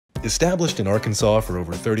Established in Arkansas for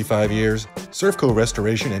over 35 years, Surfco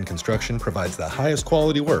Restoration and Construction provides the highest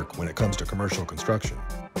quality work when it comes to commercial construction.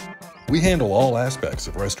 We handle all aspects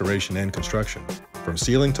of restoration and construction, from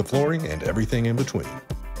ceiling to flooring and everything in between.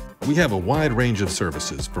 We have a wide range of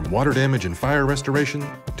services from water damage and fire restoration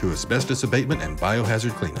to asbestos abatement and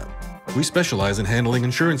biohazard cleanup. We specialize in handling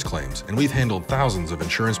insurance claims, and we've handled thousands of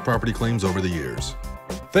insurance property claims over the years.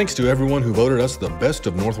 Thanks to everyone who voted us the best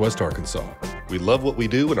of Northwest Arkansas. We love what we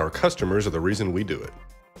do, and our customers are the reason we do it.